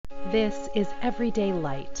This is Everyday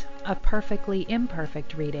Light, a perfectly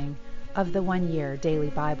imperfect reading of the One Year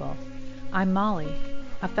Daily Bible. I'm Molly,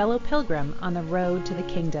 a fellow pilgrim on the road to the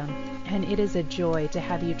kingdom, and it is a joy to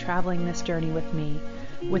have you traveling this journey with me,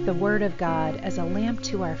 with the Word of God as a lamp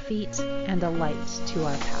to our feet and a light to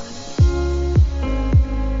our path.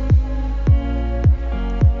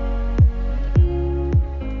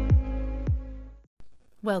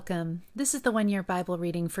 Welcome. This is the One Year Bible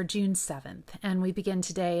reading for June 7th, and we begin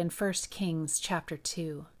today in 1 Kings chapter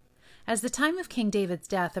 2. As the time of King David's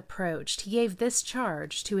death approached, he gave this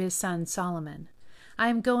charge to his son Solomon. I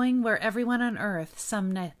am going where everyone on earth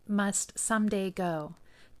must someday go.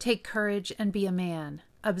 Take courage and be a man.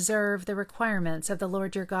 Observe the requirements of the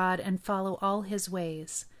Lord your God and follow all his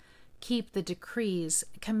ways. Keep the decrees,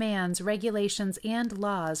 commands, regulations, and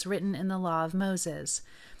laws written in the law of Moses,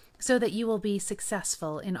 so that you will be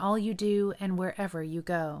successful in all you do and wherever you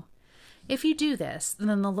go. If you do this,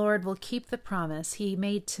 then the Lord will keep the promise he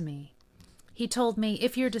made to me. He told me,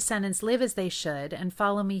 if your descendants live as they should and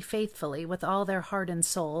follow me faithfully with all their heart and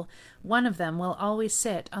soul, one of them will always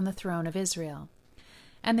sit on the throne of Israel.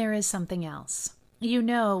 And there is something else. You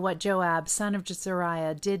know what Joab, son of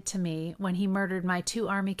Zeruiah, did to me when he murdered my two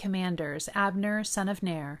army commanders, Abner, son of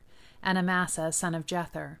Ner, and Amasa, son of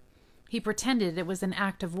Jether. He pretended it was an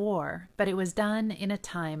act of war, but it was done in a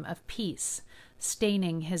time of peace,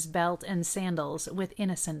 staining his belt and sandals with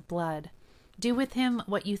innocent blood. Do with him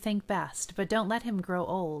what you think best, but don't let him grow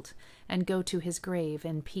old and go to his grave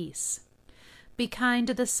in peace. Be kind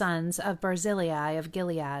to the sons of Barzillai of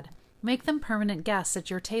Gilead. Make them permanent guests at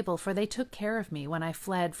your table, for they took care of me when I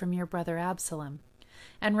fled from your brother Absalom.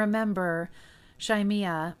 And remember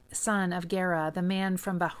Shimei, son of Gera, the man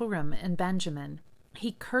from Bahurim in Benjamin.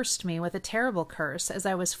 He cursed me with a terrible curse as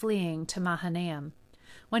I was fleeing to Mahanaim.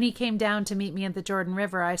 When he came down to meet me at the Jordan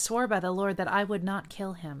River, I swore by the Lord that I would not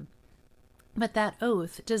kill him. But that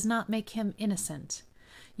oath does not make him innocent.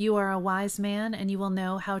 You are a wise man, and you will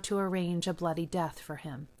know how to arrange a bloody death for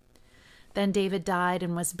him. Then David died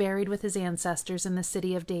and was buried with his ancestors in the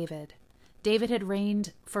city of David. David had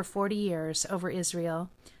reigned for 40 years over Israel,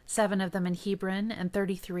 7 of them in Hebron and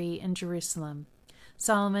 33 in Jerusalem.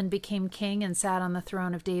 Solomon became king and sat on the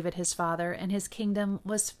throne of David his father, and his kingdom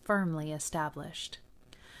was firmly established.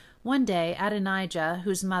 One day Adonijah,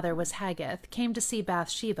 whose mother was Haggith, came to see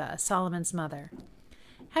Bathsheba, Solomon's mother.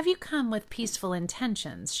 "Have you come with peaceful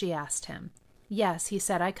intentions?" she asked him. "Yes," he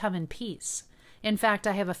said, "I come in peace. In fact,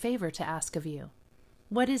 I have a favor to ask of you."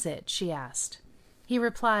 "What is it?" she asked. He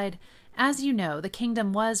replied, "As you know, the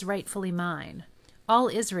kingdom was rightfully mine. All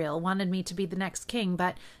Israel wanted me to be the next king,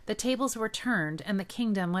 but the tables were turned, and the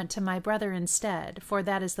kingdom went to my brother instead, for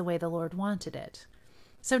that is the way the Lord wanted it.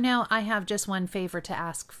 So now I have just one favor to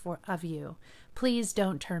ask of you. Please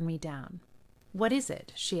don't turn me down." "What is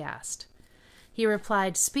it?" she asked. He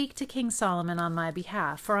replied, "Speak to King Solomon on my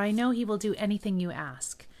behalf, for I know he will do anything you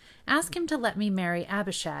ask. Ask him to let me marry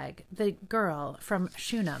Abishag, the girl from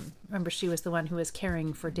Shunem." Remember, she was the one who was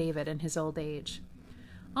caring for David in his old age.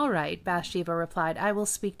 "All right," Bathsheba replied, "I will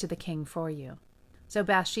speak to the king for you." So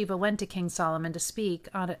Bathsheba went to King Solomon to speak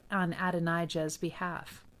on Adonijah's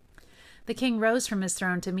behalf. The king rose from his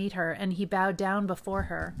throne to meet her, and he bowed down before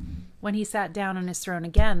her. When he sat down on his throne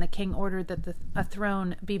again, the king ordered that a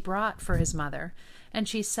throne be brought for his mother, and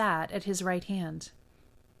she sat at his right hand.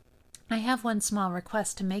 "I have one small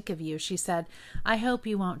request to make of you," she said. "I hope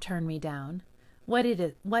you won't turn me down." What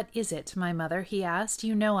is it, my mother?" he asked.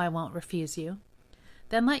 "You know I won't refuse you."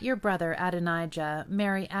 "Then let your brother Adonijah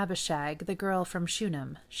marry Abishag, the girl from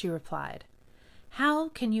Shunem," she replied. "How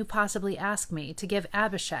can you possibly ask me to give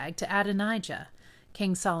Abishag to Adonijah?"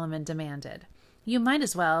 King Solomon demanded. "You might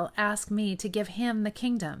as well ask me to give him the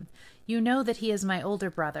kingdom. You know that he is my older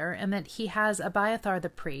brother, and that he has Abiathar the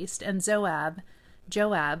priest and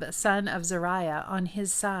Joab, son of Zeruiah, on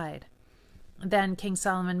his side." Then King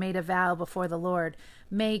Solomon made a vow before the Lord,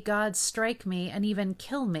 "May God strike me and even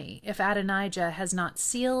kill me if Adonijah has not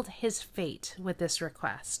sealed his fate with this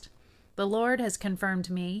request. The Lord has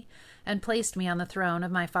confirmed me and placed me on the throne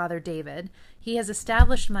of my father David. He has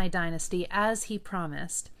established my dynasty as he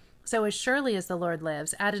promised. So as surely as the Lord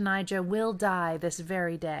lives, Adonijah will die this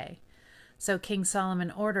very day." So King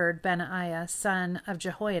Solomon ordered Benaiah, son of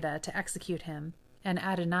Jehoiada, to execute him, and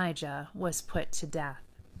Adonijah was put to death.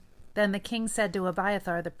 Then the king said to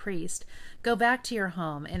Abiathar the priest, "Go back to your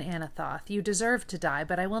home in Anathoth. You deserve to die,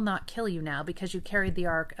 but I will not kill you now, because you carried the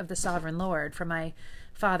ark of the sovereign Lord for my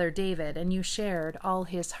father David, and you shared all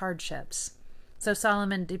his hardships." So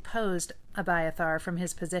Solomon deposed Abiathar from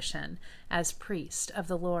his position as priest of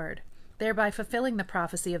the Lord, thereby fulfilling the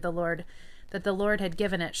prophecy of the Lord that the Lord had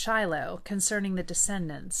given at Shiloh concerning the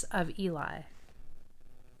descendants of Eli.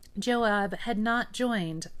 Joab had not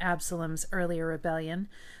joined Absalom's earlier rebellion,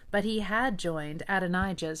 but he had joined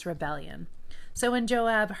Adonijah's rebellion. So when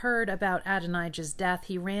Joab heard about Adonijah's death,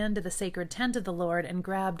 he ran to the sacred tent of the Lord and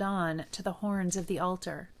grabbed on to the horns of the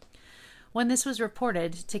altar. When this was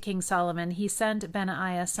reported to King Solomon, he sent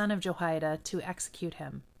Benaiah son of Jehoiada to execute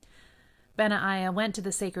him. Benaiah went to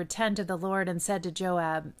the sacred tent of the Lord and said to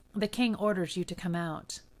Joab, "The king orders you to come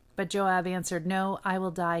out." But Joab answered, "No, I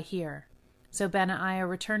will die here." So Benaiah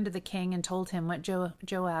returned to the king and told him what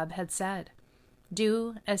Joab had said.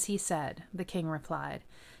 "Do as he said," the king replied.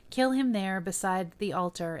 "Kill him there beside the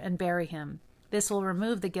altar and bury him. This will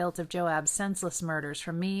remove the guilt of Joab's senseless murders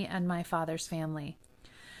from me and my father's family.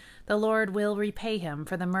 The Lord will repay him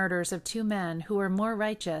for the murders of 2 men who were more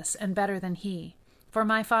righteous and better than he. For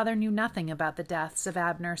my father knew nothing about the deaths of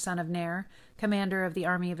Abner son of Ner, commander of the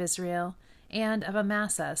army of Israel, and of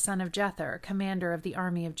Amasa son of Jether, commander of the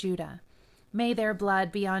army of Judah. May their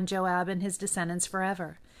blood be on Joab and his descendants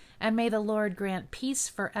forever, and may the Lord grant peace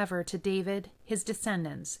forever to David, his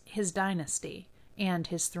descendants, his dynasty, and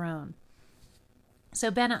his throne."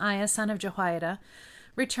 So Benaiah son of Jehoiada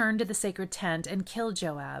returned to the sacred tent and killed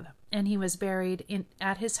Joab, and he was buried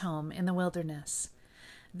at his home in the wilderness.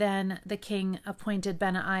 Then the king appointed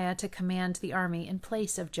Benaiah to command the army in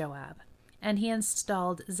place of Joab, and he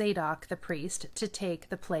installed Zadok the priest to take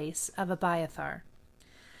the place of Abiathar.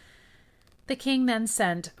 The king then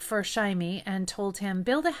sent for Shimei and told him,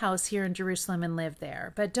 "Build a house here in Jerusalem and live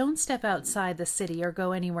there, but don't step outside the city or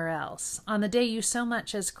go anywhere else. On the day you so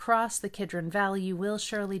much as cross the Kidron Valley, you will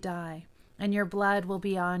surely die, and your blood will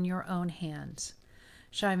be on your own hands."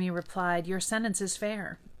 Shimei replied, "Your sentence is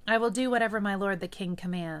fair. I will do whatever my lord the king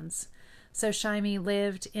commands." So Shimei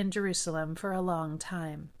lived in Jerusalem for a long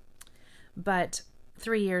time. But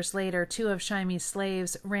 3 years later, 2 of Shimei's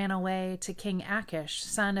slaves ran away to King Achish,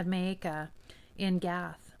 son of Maacah, in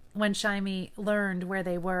Gath. When Shimei learned where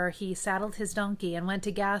they were, he saddled his donkey and went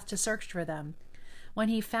to Gath to search for them. When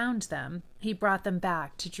he found them, he brought them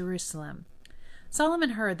back to Jerusalem.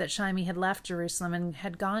 Solomon heard that Shimei had left Jerusalem and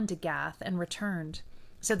had gone to Gath and returned.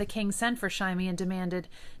 So the king sent for Shimei and demanded,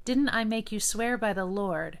 "Didn't I make you swear by the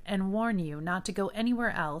Lord and warn you not to go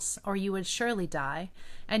anywhere else, or you would surely die?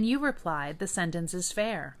 And you replied, 'The sentence is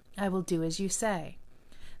fair. I will do as you say.'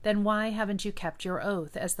 Then why haven't you kept your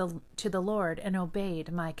oath to the Lord and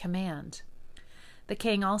obeyed my command?" The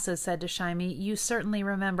king also said to Shimei, "You certainly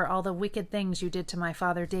remember all the wicked things you did to my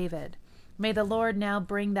father David. May the Lord now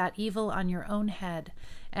bring that evil on your own head,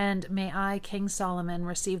 and may I, King Solomon,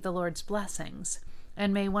 receive the Lord's blessings,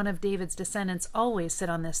 and may one of David's descendants always sit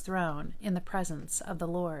on this throne in the presence of the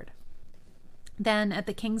Lord." Then, at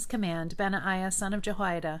the king's command, Benaiah son of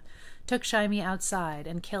Jehoiada took Shimei outside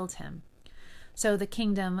and killed him. So the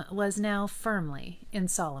kingdom was now firmly in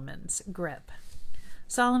Solomon's grip.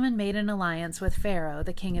 Solomon made an alliance with Pharaoh,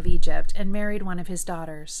 the king of Egypt, and married one of his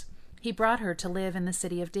daughters. He brought her to live in the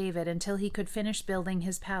city of David until he could finish building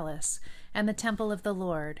his palace and the temple of the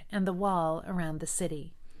Lord and the wall around the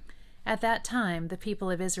city. At that time, the people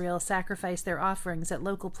of Israel sacrificed their offerings at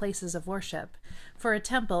local places of worship, for a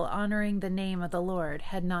temple honoring the name of the Lord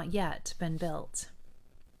had not yet been built.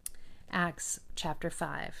 Acts chapter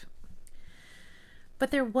 5. But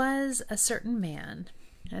there was a certain man,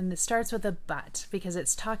 and it starts with a but, because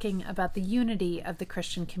it's talking about the unity of the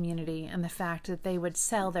Christian community and the fact that they would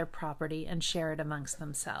sell their property and share it amongst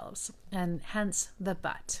themselves, and hence the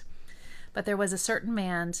but. But there was a certain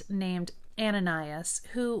man named Ananias,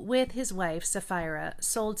 who, with his wife Sapphira,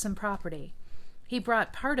 sold some property. He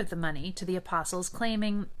brought part of the money to the apostles,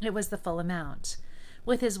 claiming it was the full amount.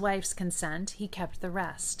 With his wife's consent, he kept the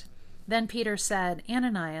rest. Then Peter said,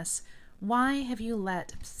 "Ananias, why have you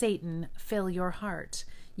let Satan fill your heart?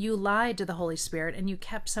 You lied to the Holy Spirit, and you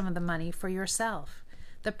kept some of the money for yourself.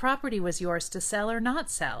 The property was yours to sell or not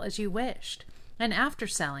sell, as you wished. And after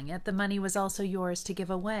selling it, the money was also yours to give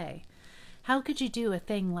away. How could you do a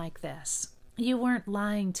thing like this? You weren't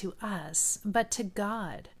lying to us, but to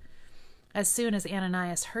God." As soon as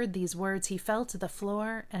Ananias heard these words, he fell to the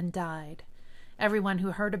floor and died. Everyone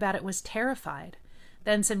who heard about it was terrified.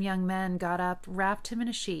 Then some young men got up, wrapped him in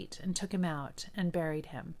a sheet, and took him out and buried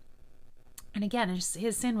him. And again,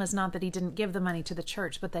 his sin was not that he didn't give the money to the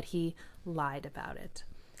church, but that he lied about it.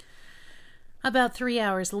 About 3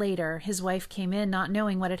 hours later, his wife came in, not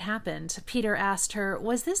knowing what had happened. Peter asked her,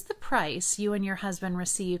 "Was this the price you and your husband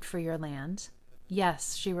received for your land?"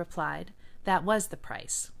 "Yes," she replied, "that was the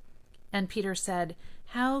price." And Peter said,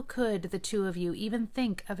 "How could the 2 of you even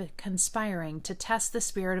think of conspiring to test the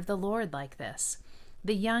Spirit of the Lord like this?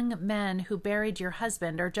 The young men who buried your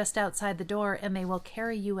husband are just outside the door, and they will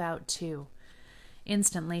carry you out too."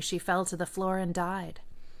 Instantly she fell to the floor and died.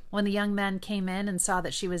 When the young men came in and saw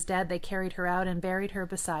that she was dead, they carried her out and buried her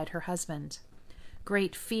beside her husband.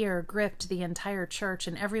 Great fear gripped the entire church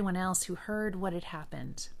and everyone else who heard what had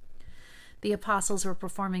happened. The apostles were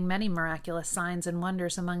performing many miraculous signs and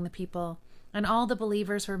wonders among the people, and all the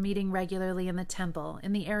believers were meeting regularly in the temple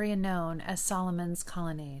in the area known as Solomon's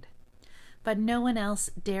Colonnade. But no one else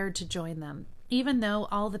dared to join them, even though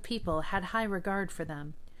all the people had high regard for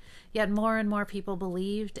them. Yet more and more people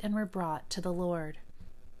believed and were brought to the Lord.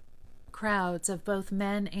 Crowds of both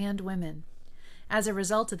men and women. As a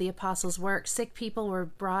result of the apostles' work, sick people were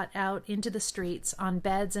brought out into the streets on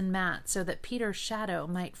beds and mats so that Peter's shadow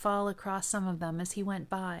might fall across some of them as he went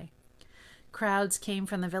by. Crowds came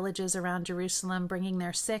from the villages around Jerusalem, bringing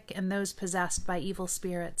their sick and those possessed by evil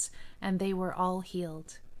spirits, and they were all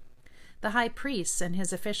healed. The high priests and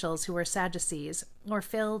his officials, who were Sadducees, were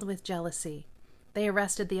filled with jealousy. They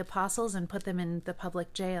arrested the apostles and put them in the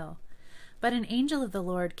public jail. But an angel of the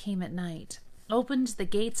Lord came at night, opened the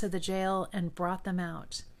gates of the jail, and brought them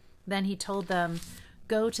out. Then he told them,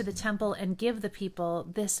 "Go to the temple and give the people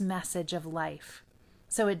this message of life."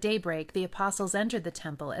 So at daybreak the apostles entered the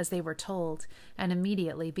temple as they were told, and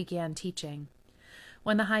immediately began teaching.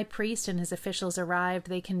 When the high priest and his officials arrived,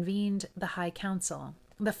 they convened the high council,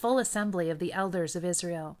 the full assembly of the elders of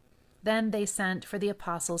Israel. Then they sent for the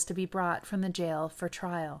apostles to be brought from the jail for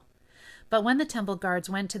trial. But when the temple guards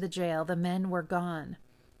went to the jail, the men were gone.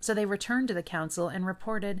 So they returned to the council and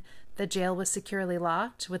reported, "The jail was securely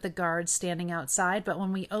locked, with the guards standing outside, but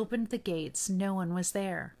when we opened the gates, no one was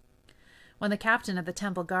there." When the captain of the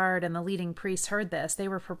temple guard and the leading priests heard this, they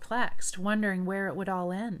were perplexed, wondering where it would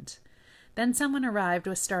all end. Then someone arrived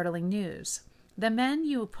with startling news. "The men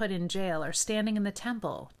you put in jail are standing in the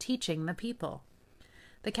temple, teaching the people."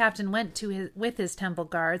 The captain went with his temple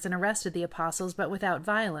guards and arrested the apostles, but without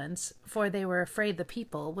violence, for they were afraid the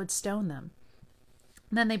people would stone them.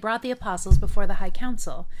 Then they brought the apostles before the high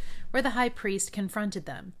council, where the high priest confronted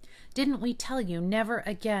them. "Didn't we tell you never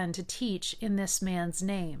again to teach in this man's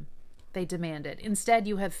name?" they demanded. "Instead,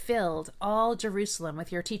 you have filled all Jerusalem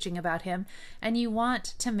with your teaching about him, and you want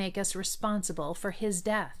to make us responsible for his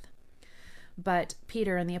death." But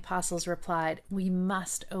Peter and the apostles replied, "We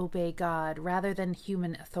must obey God rather than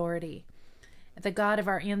human authority. The God of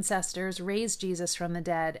our ancestors raised Jesus from the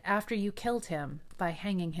dead after you killed him by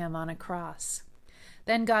hanging him on a cross.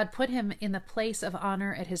 Then God put him in the place of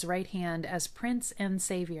honor at his right hand as Prince and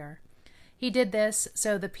Savior. He did this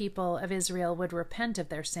so the people of Israel would repent of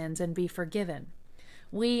their sins and be forgiven.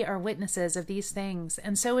 We are witnesses of these things,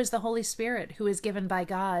 and so is the Holy Spirit, who is given by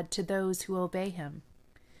God to those who obey him."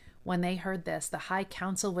 When they heard this, the high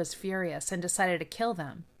council was furious and decided to kill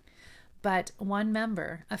them. But one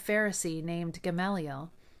member, a Pharisee named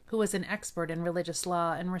Gamaliel, who was an expert in religious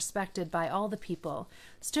law and respected by all the people,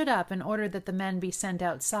 stood up and ordered that the men be sent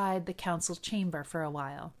outside the council chamber for a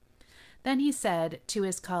while. Then he said to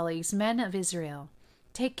his colleagues, "Men of Israel,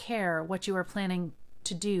 take care what you are planning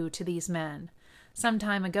to do to these men. Some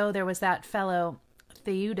time ago there was that fellow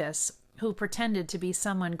Theudas who pretended to be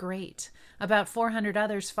someone great. About 400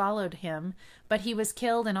 others followed him, but he was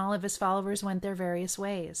killed and all of his followers went their various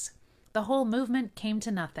ways. The whole movement came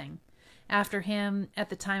to nothing. After him, at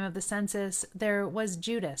the time of the census, there was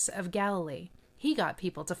Judas of Galilee. He got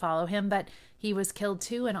people to follow him, but he was killed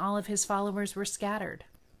too, and all of his followers were scattered.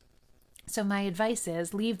 So my advice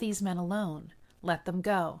is, leave these men alone. Let them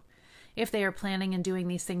go. If they are planning and doing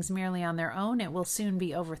these things merely on their own, it will soon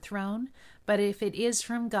be overthrown. But if it is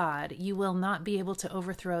from God, you will not be able to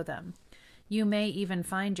overthrow them. You may even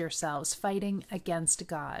find yourselves fighting against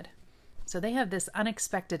God." So they have this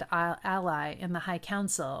unexpected ally in the high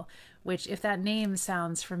council, which, if that name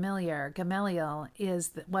sounds familiar, Gamaliel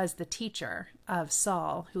was the teacher of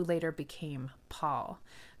Saul, who later became Paul.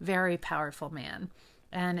 Very powerful man.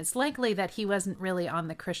 And it's likely that he wasn't really on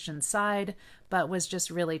the Christian side, but was just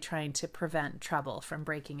really trying to prevent trouble from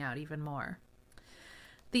breaking out even more.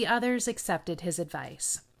 The others accepted his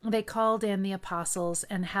advice. They called in the apostles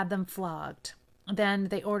and had them flogged. Then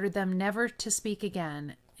they ordered them never to speak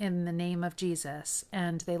again in the name of Jesus,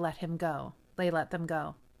 and they let them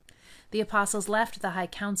go. The apostles left the high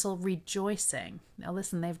council rejoicing. Now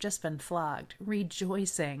listen, they've just been flogged.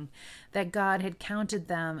 Rejoicing that God had counted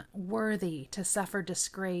them worthy to suffer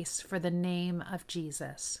disgrace for the name of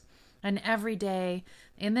Jesus. And every day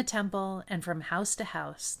in the temple and from house to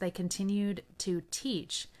house, they continued to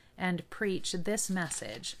teach and preach this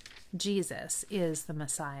message: Jesus is the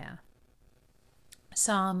Messiah.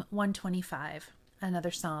 Psalm 125,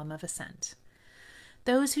 another psalm of ascent.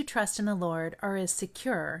 Those who trust in the Lord are as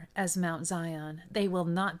secure as Mount Zion. They will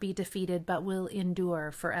not be defeated, but will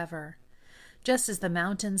endure forever. Just as the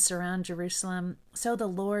mountains surround Jerusalem, so the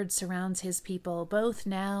Lord surrounds his people, both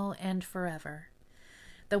now and forever.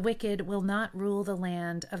 The wicked will not rule the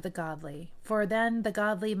land of the godly, for then the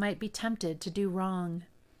godly might be tempted to do wrong.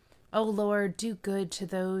 O Lord, do good to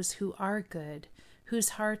those who are good, whose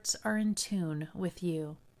hearts are in tune with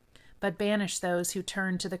you. But banish those who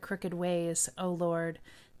turn to the crooked ways, O Lord.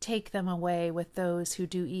 Take them away with those who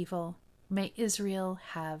do evil. May Israel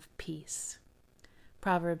have peace.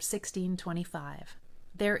 Proverbs 16:25.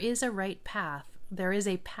 There is a right path. There is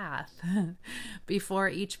a path before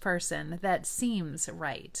each person that seems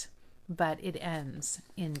right, but it ends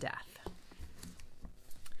in death.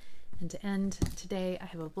 And to end today, I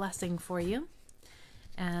have a blessing for you.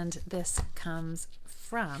 And this comes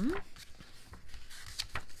from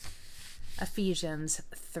Ephesians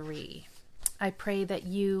 3. I pray that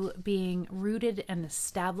you, being rooted and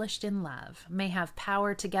established in love, may have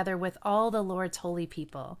power together with all the Lord's holy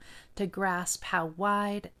people to grasp how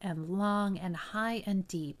wide and long and high and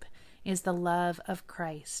deep is the love of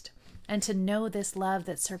Christ, and to know this love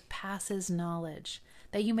that surpasses knowledge,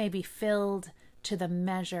 that you may be filled to the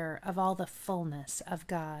measure of all the fullness of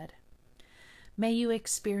God. May you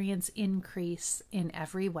experience increase in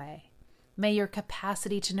every way. May your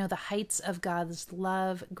capacity to know the heights of God's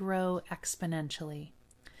love grow exponentially.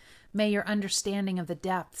 May your understanding of the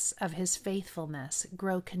depths of his faithfulness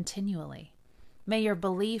grow continually. May your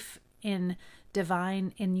belief in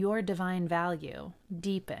your divine value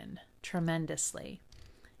deepen tremendously.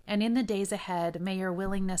 And in the days ahead, may your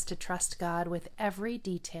willingness to trust God with every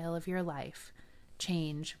detail of your life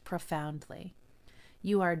change profoundly.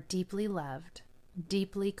 You are deeply loved,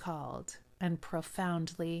 deeply called, and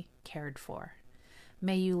profoundly cared for.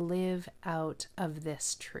 May you live out of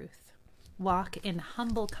this truth. Walk in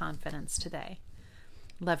humble confidence today.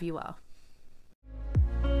 Love you all.